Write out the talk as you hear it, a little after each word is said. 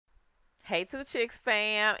Hey, Two Chicks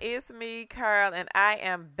fam, it's me, Carl, and I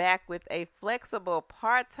am back with a flexible,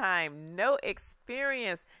 part-time, no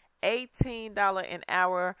experience, $18 an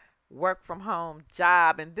hour work from home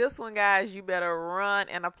job. And this one, guys, you better run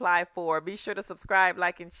and apply for. Be sure to subscribe,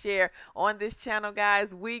 like, and share on this channel,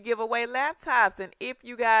 guys. We give away laptops, and if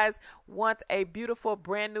you guys want a beautiful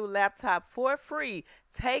brand new laptop for free,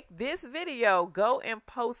 take this video, go and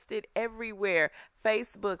post it everywhere.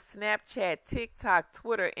 Facebook, Snapchat, TikTok,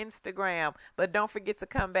 Twitter, Instagram. But don't forget to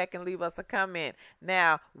come back and leave us a comment.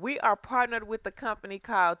 Now, we are partnered with a company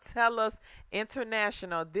called TELUS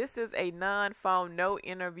International. This is a non-phone, no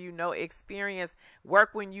interview, no experience, work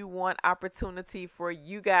when you want opportunity for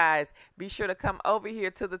you guys. Be sure to come over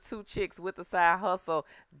here to the Two Chicks with a Side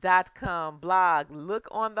Hustle.com blog. Look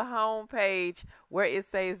on the home page where it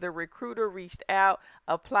says the recruiter reached out.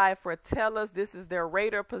 Apply for TELUS. This is their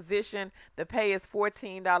rater position. The pay is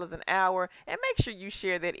 $14 an hour. And make sure you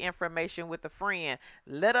share that information with a friend.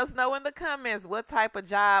 Let us know in the comments what type of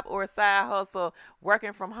job or side hustle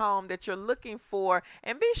working from home that you're looking for.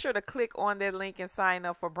 And be sure to click on that link and sign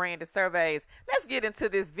up for branded surveys. Let's get into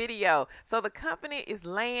this video. So the company is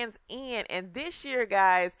Lands End. And this year,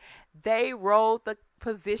 guys, they rolled the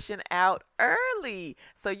position out early,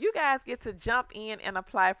 so you guys get to jump in and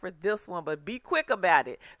apply for this one, but be quick about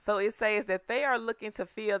it. So it says that they are looking to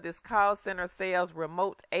fill this call center sales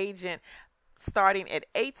remote agent starting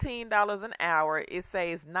at $18 an hour. It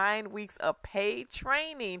says 9 weeks of paid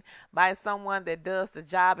training by someone that does the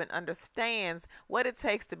job and understands what it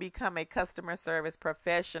takes to become a customer service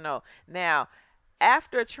professional. Now,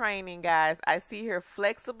 after training, guys, I see here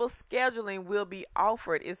flexible scheduling will be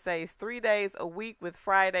offered. It says 3 days a week with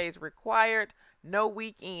Fridays required, no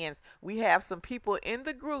weekends. We have some people in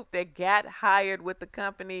the group that got hired with the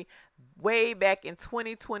company way back in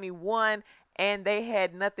 2021, and they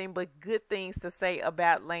had nothing but good things to say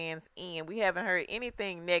about Lands End. We haven't heard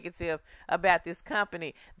anything negative about this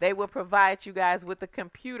company. They will provide you guys with the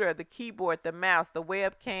computer, the keyboard, the mouse, the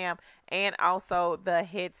webcam, and also the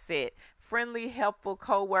headset. Friendly, helpful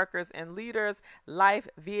co-workers and leaders, life,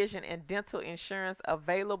 vision, and dental insurance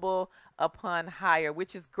available upon hire,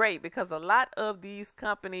 which is great because a lot of these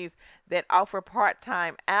companies that offer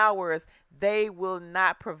part-time hours, they will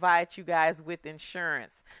not provide you guys with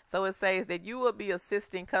insurance. So it says that you will be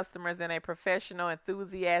assisting customers in a professional,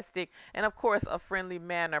 enthusiastic, and of course a friendly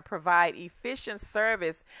manner. Provide efficient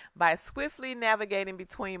service by swiftly navigating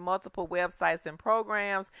between multiple websites and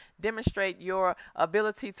programs. Demonstrate your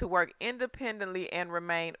ability to work independently and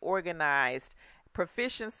remain organized.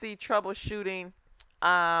 Proficiency, troubleshooting,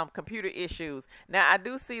 computer issues. Now, I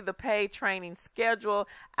do see the paid training schedule.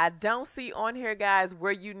 I don't see on here, guys,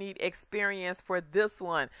 where you need experience for this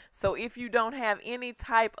one. So if you don't have any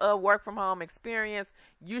type of work from home experience,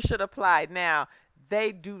 you should apply. Now,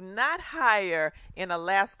 they do not hire in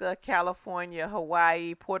Alaska, California,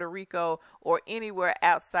 Hawaii, Puerto Rico, or anywhere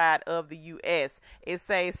outside of the U.S. It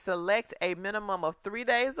says select a minimum of 3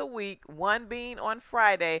 days a week, one being on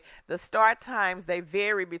Friday. The start times, they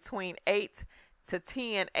vary between 8 to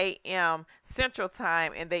 10 a.m. Central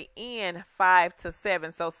Time, and they end 5 to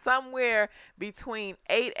 7. So somewhere between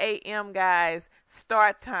 8 a.m. guys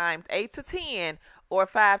start time, 8 to 10, or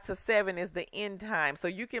 5 to 7 is the end time. So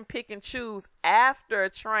you can pick and choose after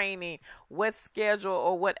training what schedule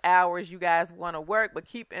or what hours you guys want to work, but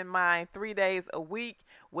keep in mind 3 days a week,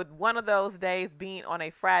 with one of those days being on a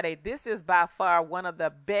Friday. This is by far one of the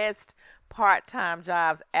best part-time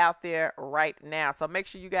jobs out there right now. So make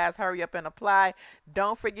sure you guys hurry up and apply.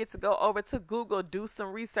 Don't forget to go over to Google, do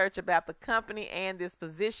some research about the company and this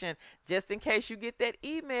position, just in case you get that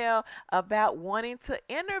email about wanting to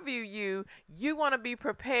interview you. You want to be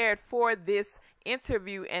prepared for this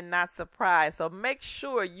interview and not surprised. So make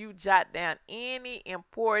sure you jot down any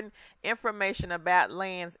important information about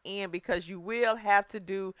Lands End, because you will have to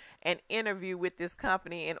do an interview with this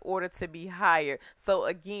company in order to be hired. So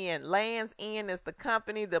again, Lands End is the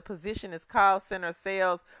company. The position is call center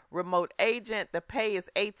sales remote agent. The pay is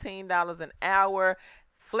 $18 an hour.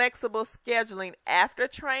 Flexible scheduling after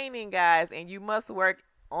training, guys, and you must work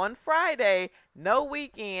on Friday, no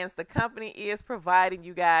weekends. The company is providing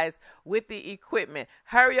you guys with the equipment.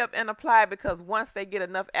 Hurry up and apply, because once they get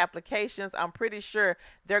enough applications, I'm pretty sure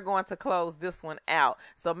they're going to close this one out.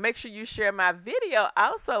 So make sure you share my video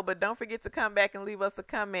also, but don't forget to come back and leave us a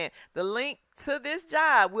comment. The link to this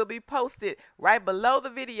job will be posted right below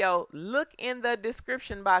the video. Look in the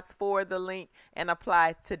description box for the link and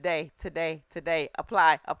apply today.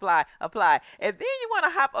 Apply. And then you want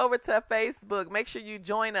to hop over to Facebook. Make sure you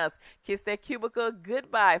join us. Kiss that cute cubicle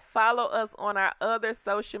goodbye. Follow us on our other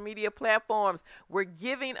social media platforms. We're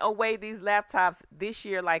giving away these laptops this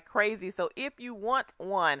year like crazy. So if you want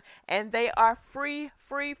one, and they are free,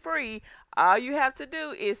 all you have to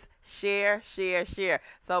do is share.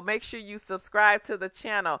 So make sure you subscribe to the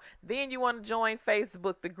channel. Then you want to join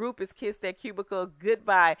Facebook. The group is Kiss That Cubicle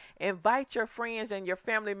Goodbye. Invite your friends and your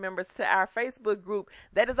family members to our Facebook group.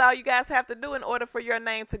 That is all you guys have to do in order for your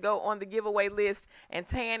name to go on the giveaway list. And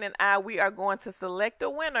Tan and I, we are going to select a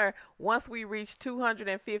winner once we reach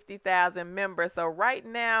 250,000 members. So right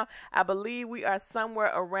now, I believe we are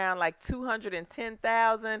somewhere around like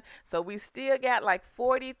 210,000. So we still got like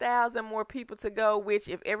 40,000 more people to go, which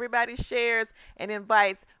if everybody shares and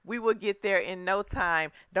invites, we will get there in no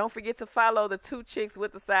time. Don't forget to follow the Two Chicks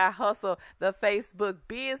with the Side Hustle, the Facebook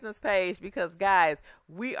business page, because guys,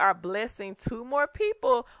 we are blessing 2 more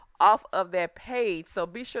people off of that page. So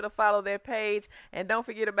be sure to follow that page, and don't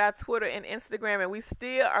forget about Twitter and Instagram. And we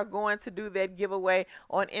still are going to do that giveaway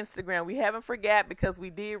on Instagram. We haven't forgot, because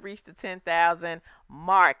we did reach the 10,000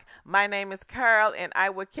 mark. My name is Carl, and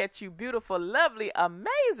I will catch you beautiful, lovely,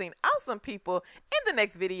 amazing, awesome people in the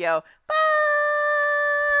next video. Bye.